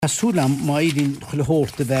Súlam maidín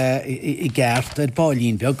chulhórta bheith I gceart ar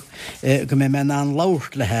bálín beag go mé me an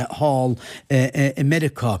láirt lethe hall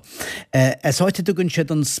America. Áite dugann siad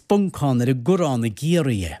an spuncán ar a gurán na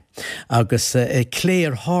géirie agus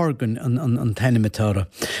Claire Hargan an tenimitára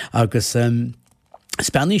agus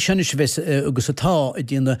Spanish is vis agus atá I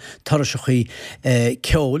dtíana taraisechaí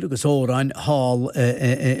ceol agus óráin hall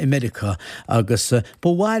America agus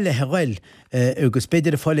bhhaile heil agus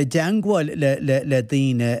beidir fáile deanghil le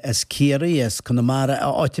daine as céirí as chunamara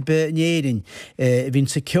áite be néirin hín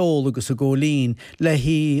sa ceol agus a ggólín le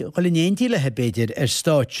hí cholinnéntí le beidir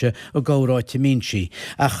stáitse a gáráite mínsi.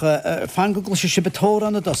 Ach fangagil se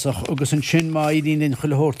betóran a dasach agus an sin maidín in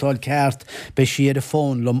chulhórtáil ceart be si ar a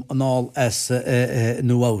fón lom anál as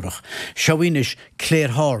nuárach. Seoínis Claire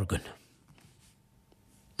Hargan.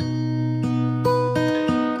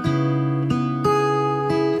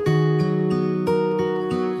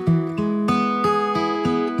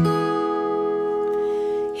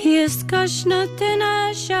 Hies kashna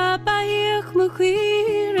tena shabaich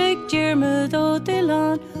mukhir ek jermud o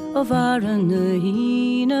dilan o varan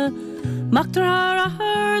hina maktra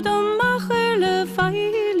herd o macherle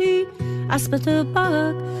faili aspete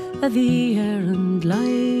bag a vier and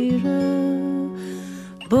lyre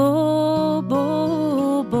bo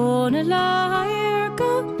ne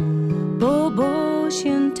lairka bo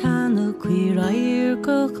shintana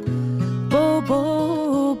queerairka bo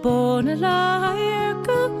ne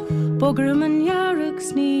lairka Bogrum an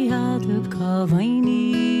yarriks ni hadab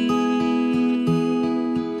kavaini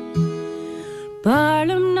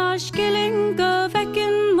Barlam nashkilling go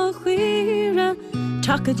vekin mochira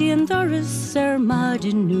Takadian doris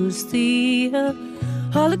madin news thea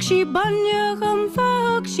Holik she banya gum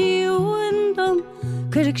fog she windum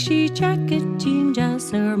Critic she jacket jean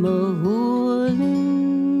jasser mohulin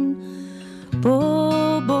Bo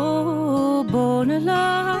na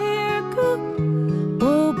lairka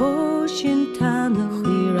Bo shintana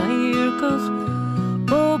khirairkach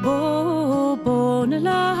Bo na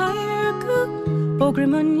lairka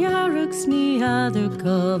Bogriman yarriks ni hadar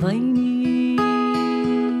kavaini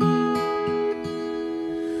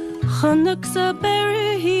Chanak sa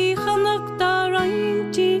berhi chanak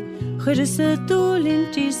darainti Chris a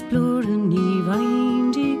dúlinti splúrin ni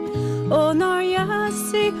vaindi Onar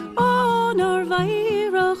yasi onar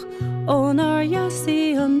vairach Onar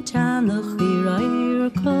yasi an tanach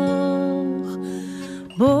Irkoch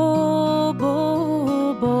Bo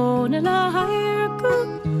na lairka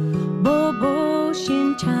Bo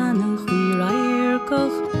shintana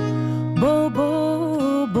Irkoch Bo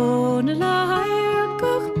na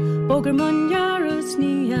lairka Bogerman yarus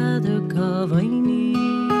ni adar kavaini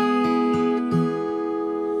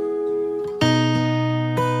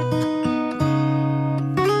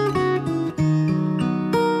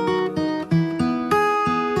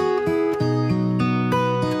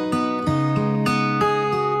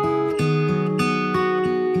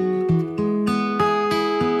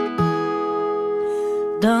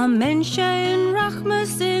Da mensha in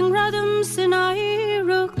rachmas in radams in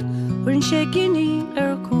airucht Rin shekini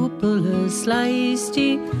kupele sleisti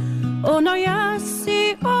Onar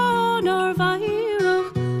yasi onar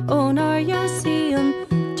vairach Onar yasi an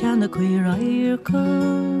tana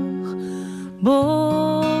queerairkach Bo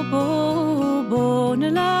na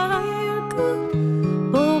lairka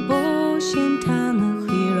Bo shintana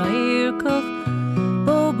queerairkach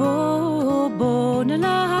Bo na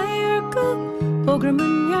lairka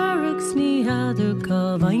Bogerman yarriks ni hadar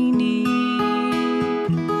kavaini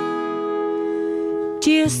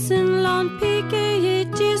Jason lan pike ye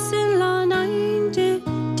Jason lan einde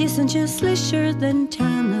Jason just lisher than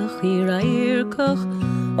tanach Irkoch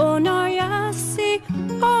Onar yasi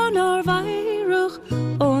onar vairach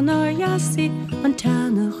Onar yasi an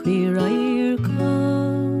tanach Irkoch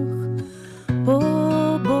Bo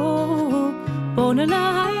na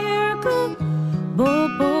lairka Bo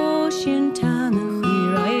shintana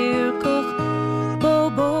Irkoch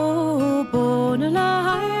Bo na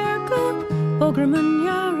lairka Bogerman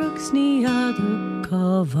yarriks ni adar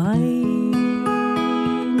kavaini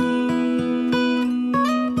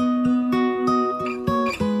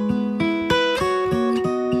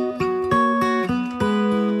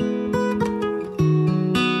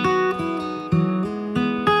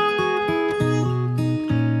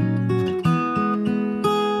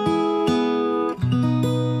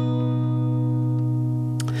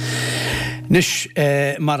Nis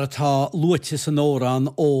mar atá luite san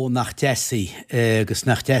órán ó nach deí agus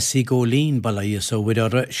nach deí go lín balaí so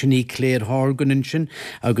bhuiidir sinní léir háganin sin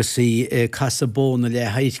agus í casabóna le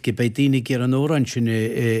haithce bei daine gur an órán sin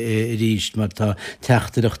ríist mar tá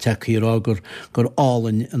teachtarach teírágur gur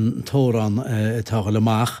álainn an tórán tá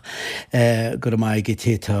leach gur mai go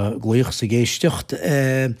téta gluoch sa géistecht.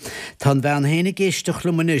 Tá bhean héna géisteach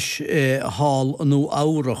lemunis hall nó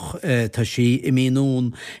áireach tá si I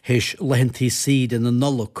míún héis lehentí síd in an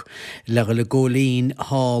nolog le le ggólín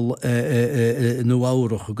hall nó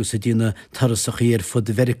áireach agus a dtíine tarasach íar fud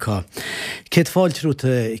de Verica. Cé fáiltrúta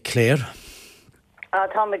Claire?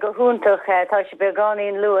 Tá me go húntaach tá se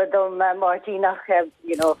beganín lua dom Martínach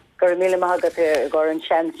gur míle mágat gur an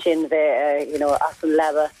sean sin bheith as an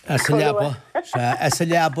leba. As a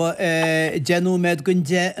leba genú méid gon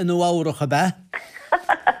de an ó áireach a bheith?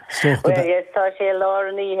 Tá sé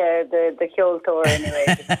láníhe de ceoltóir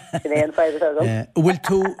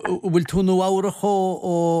bhfuil tú nó áireach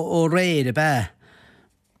ó réir a bheith?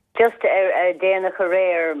 Just déanach a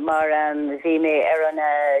réir mar bhí mé ar an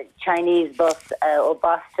Chinese bus ó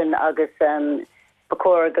Boston agus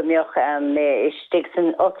bacóir go mbeoch mé istigh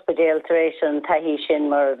san ospedéal tar éis an taithí sin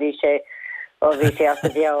mar bhí sé as a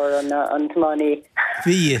deabhar an tmánaí.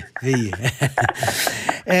 Bhí.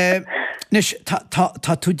 Nis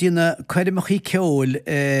tá tú dína chuidirachí ceol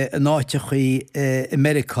an áitechaí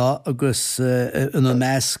America agus an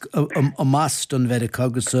measc a Maston Verica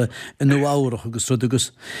agus an áireach agus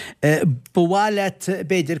agus. Bháile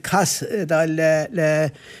beidir cas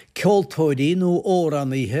le ceoltóirí nó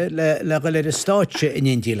óraníthe le go le stáitse in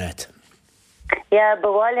Indílet. Yeah,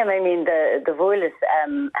 bháile I mean the bhuilas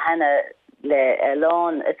hena le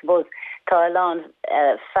lán, I suppose tá lán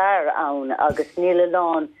fear ann agus níl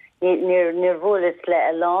lán níor bhualas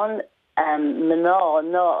le lán ná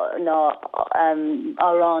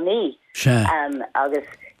áránaí agus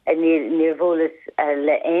níor bhualas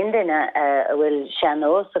le aon duine a bhfuil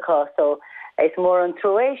seanós aá so is mór an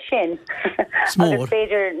troéis sin agus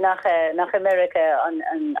féidir nach America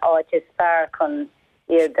an áitis fear chun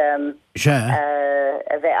iad a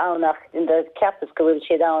bheith annach in the campus go bhfuil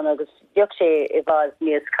siad ann agus beag sé I bhás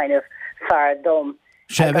níos kind of fear dom.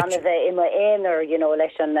 Gan bheith ima éonar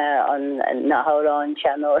leis an na hárán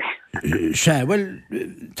seanóir. Se, well,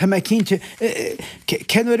 tá mé cínte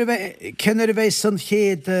cenar a bheith san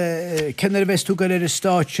chéad cenar a bheith tú go ar a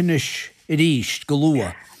stáitinis I ríist go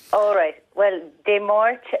lua? All right. Well, dé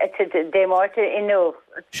máirt inniu.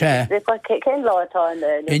 Se. Cén látá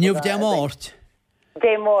inniu dé máirt?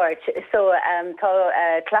 Dé máirt. So tá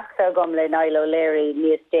clachta gom le Nailo Léirí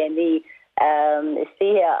níos déanaí is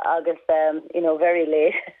see agus very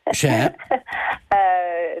late. Sure.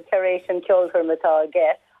 Taration ceoltóir matá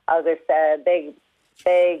ge agus big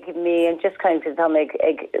me and just kind of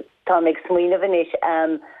Tomig smuoine vanis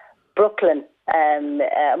Brooklyn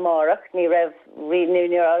Marach ní raibh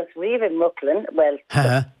ní as riomh in Brooklyn well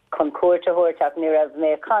chun cuairte thuirteach ní raibh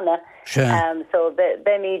mé chana so be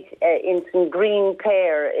in some green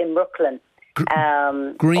pear in Brooklyn.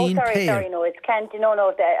 Green sorry, no, it's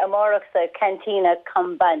Amorach's Cantina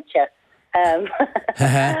Combancha.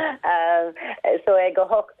 So I go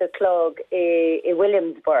hook the clog I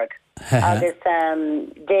Williamsburg. Agus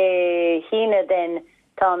de hina then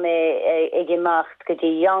Tom I gemacht go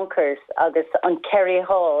die Yonkers agus on Kerry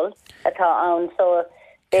Hall atá an so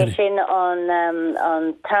they sin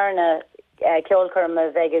on Tarna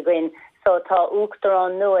Ceolcurma vega gwyn so tá uachtar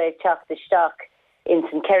an nua teach the stock in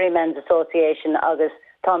St. Kerryman's Association agus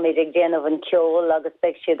Tommy dig Jenov and Kjol agus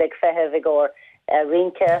Bexia dig Fehe Vigor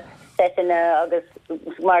Rinke Setina agus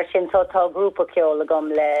Martin so tá group of Kjol agum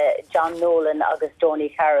le John Nolan agus Donny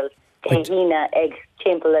Carroll Hina ag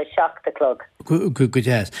timple a shock the club. Good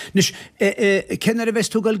yes. Nish kenner a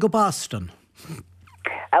best go Boston.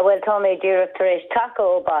 Well Tommy director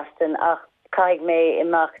Taco Boston ach kaig me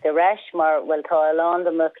imach the rash mar well tá along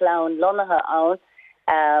the McLeod Lonaha on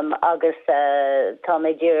agus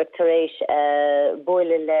Tommy directoréis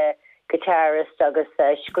boile le guitarist agus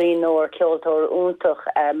screenor ceoltóir úntoch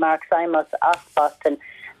Mark Simons as Boston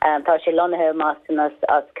tá sé lonathe Boston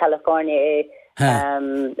as California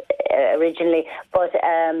originally but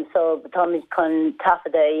so Tommy con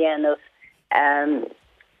tafada yen of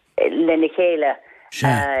Lennichéile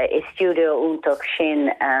is studio úntoch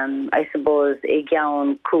sin I suppose I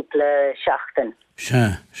gaan couple shachten.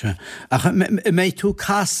 Sure. Ach mé tú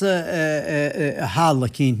casa hála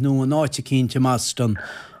cínt nó an áite cínte Maston.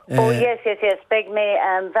 Oh yes. Big me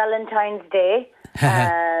Valentine's Day.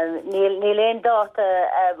 Níl éon dáta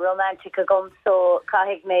romantic a gom so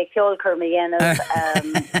caithfh mé ceolcur mé dhéanamh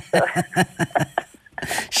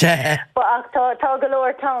But tá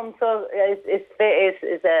galore Tom, so is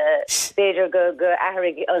Beidir go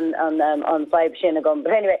ahrig on vibe sin a gum.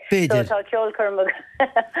 But anyway, so tá ceol curm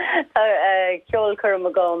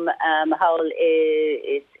a gum hawl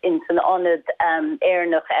is in San Onad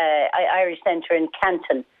Airnach Irish Centre in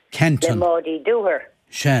Canton. Le Maudie Dooher.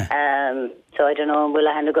 So I don't know, will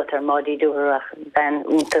I hand go to Maudie Dooher ben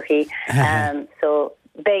Untachi. So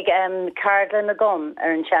big Cardlin a gum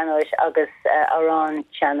an channel agus around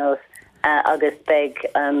channels agus big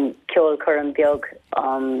ceol curm biog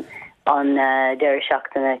on Derry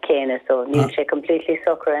Shachtana Cana, so new completely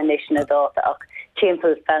sucker and nation a daughter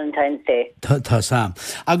Chimples Valentine's Day. Tá sam.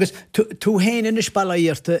 Agus tú héin in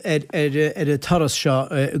spalaíirte a taras seo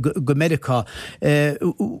go America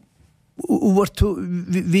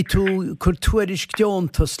ví tú cultúris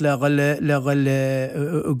gdeontas le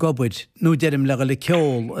gobud nó derim le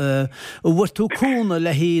ceol war tú cúna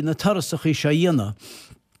le hí na tarasach í se dhéana.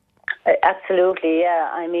 Absolutely,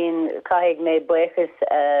 yeah. I mean, caig me buchas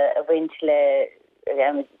a bhaint le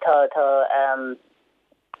tá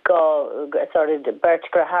go sort of Bert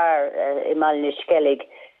Grahar I Malnish Skellig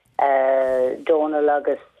Donal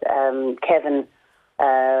agus Kevin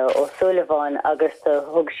O'Sullivan agus the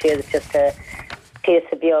hug shield just a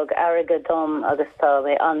piece of biog Araga Dom agus tá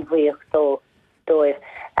me anhuich doif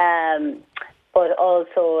but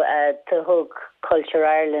also to hug Culture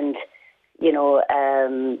Ireland, you know,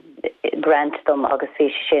 grant them agus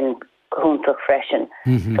fi sin huntach freshen.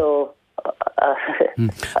 So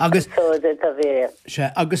agus so the very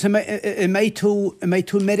agus mé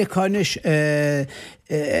tú Americanis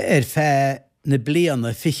fe na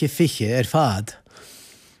bliana fiche fad.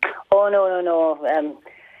 Oh no.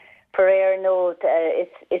 Per note,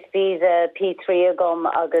 it's visa P3 gum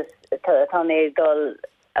agus Tommy dol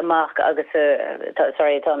amach agus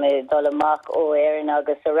sorry Tommy dol amach o Erin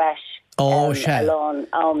agus a rash. Oh, alone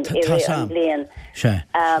blian.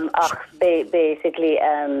 Basically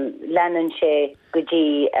Lannan she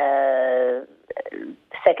Guji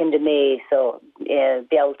 2nd of May, so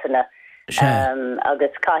Bialtana.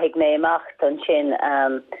 Agus caig me macht an sin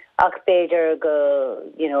ach beidir go,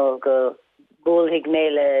 you know, go búlhig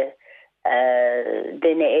méle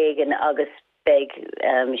duine éigen agus beg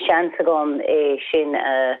seansagom sin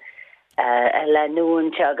le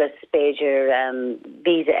nuan agus beidir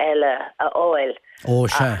visa eile a oil. Oh,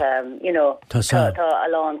 you know, tá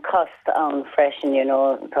alán cost an freshen, you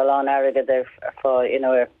know, tá alán airgad for, you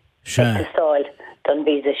know, soil don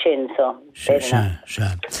visa sin, so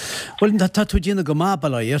Well, tá tú dína go má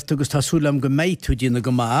balaíart agus tásúlam go méid tú dína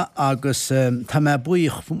go má agus tá mé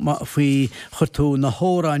buich faoi chutú na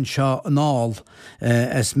hóráin seo nál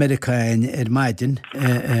as Americain maidin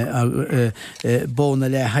bóna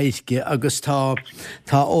le haithge agus tá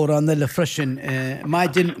órán le freisin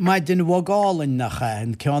maidin bhágálainn nach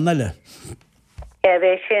an ceanile.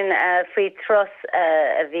 Bhí sin faoi tros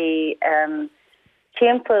a bhí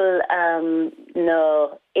Temple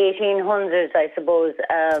no 1800s, I suppose,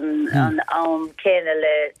 on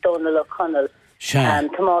Kenale Donald O'Connell.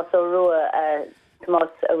 Thomas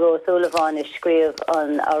O'Sullivan is scriv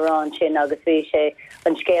on around Chin agus Vishe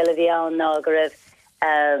on scale of the own Nagarev.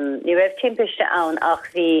 You have Timpish own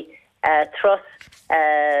ach the trust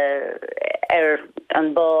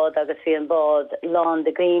on board agus the on board Lawn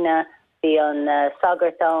de Greena the on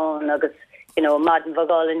Sagertown agus. You know, Martin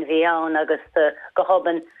Vagalin Vian, August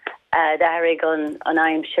Gohoban, Darig on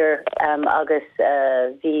I'm sure, August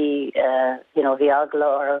you know, Viagla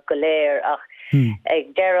or Golair,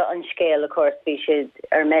 Dera on scale, of course, we should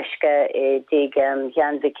Ermeshka, dig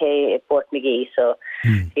Jan Vike, Port McGee, so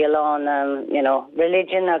the alone, you know,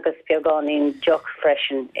 religion, August Piagon in Jock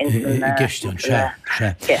Freshen in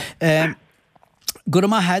Good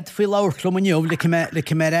my head, feel our Clomaniov,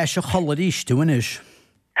 like a rash of holidays to winish.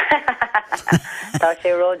 Tá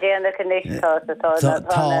sé ródé an condition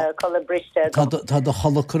tá colabriste. Tá do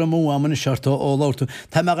cholacur mú amana seartá óláirú.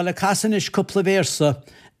 Tá me le casan is cúpla bhéirsa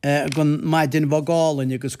gon maidin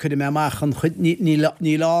bhágálainn agus chuir mé amachchan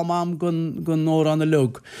ní lámam gon nóir an na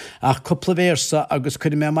lug ach cúpla bhéirsa agus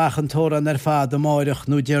chuir mé amachchan tóra ar fád amáireach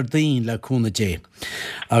nó dear daoin le cúna dé.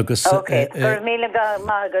 Agus Okay, gur míle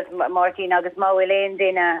agus Martin agus máhfuil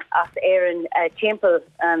duine as éan timppel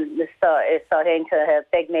sa hénta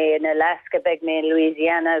beg mé in Alaska, beg mé in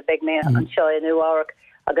Louisiana, beg mé an seo in Newark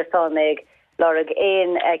agus tá méid Lorg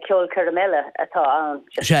éon ceol caramella atá an.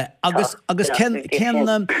 Agus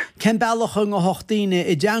cen bailach an hochtaíine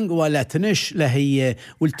I deangáil letanis le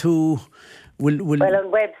bhfuil tú Well,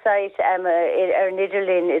 on website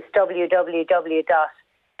nidirlinn is www.arln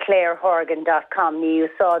ClaireHorgan.com. You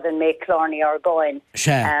saw them make Clorney or going.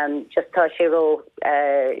 Just thought she wrote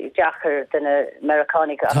Jacker than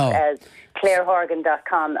Americanica as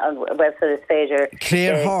ClaireHorgan.com on website is Fager.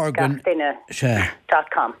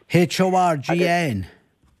 ClaireHorgan.com. HORGN.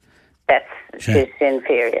 That's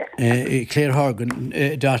inferior.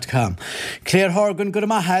 ClaireHorgan.com. Claire Horgan go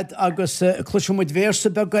mahad agus cluisimuid versa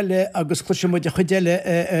begale agus cluisimuid chudéile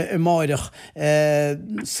máireach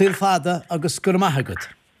silfada agus go mahagad.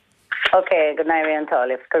 Okay, good night, Ryan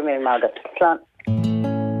Tolly. Good night, Margaret. Slán.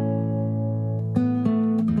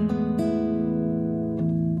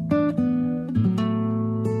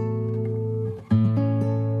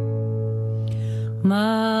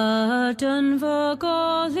 Martin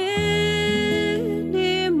Vogalin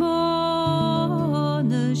I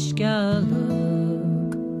Monish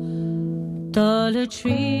Galug Dollar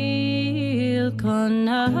Tree Con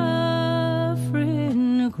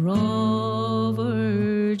Afrin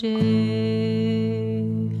Grover Day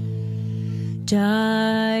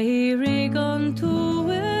Diary Gon to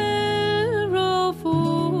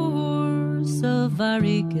Rovor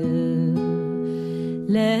Savariga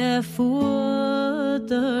Le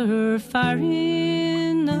Fouder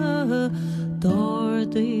Farina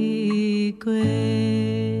Dordi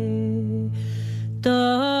Gwe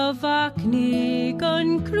Da Vakni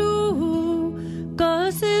Gon Crew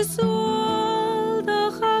Gus is all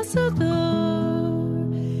the Chassador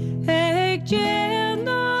Eg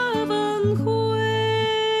Jenna Van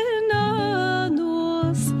Quena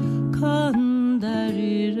Nos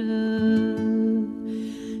Condarira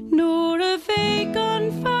Nor a fake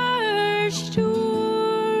on first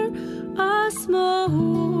tour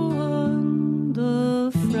Asmoon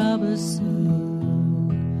the Frabasu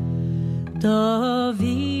Da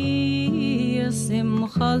vi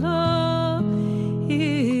Simchala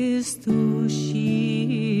is to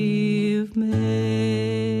shiv me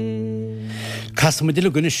Casam dilu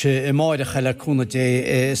gunis máire chaile cúna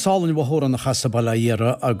dé sálan bhóran na chasabala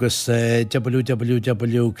íra agus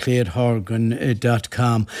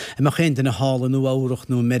www.clairehorgan.com Má chénta na hálanú áireach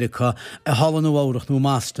nó America hálanú áireach nó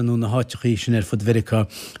Mastan na háitií sin fud Verica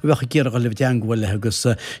bhecha ggéirecha le deanghfuil agus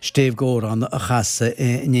stéh góran a chasa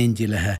in Indialathe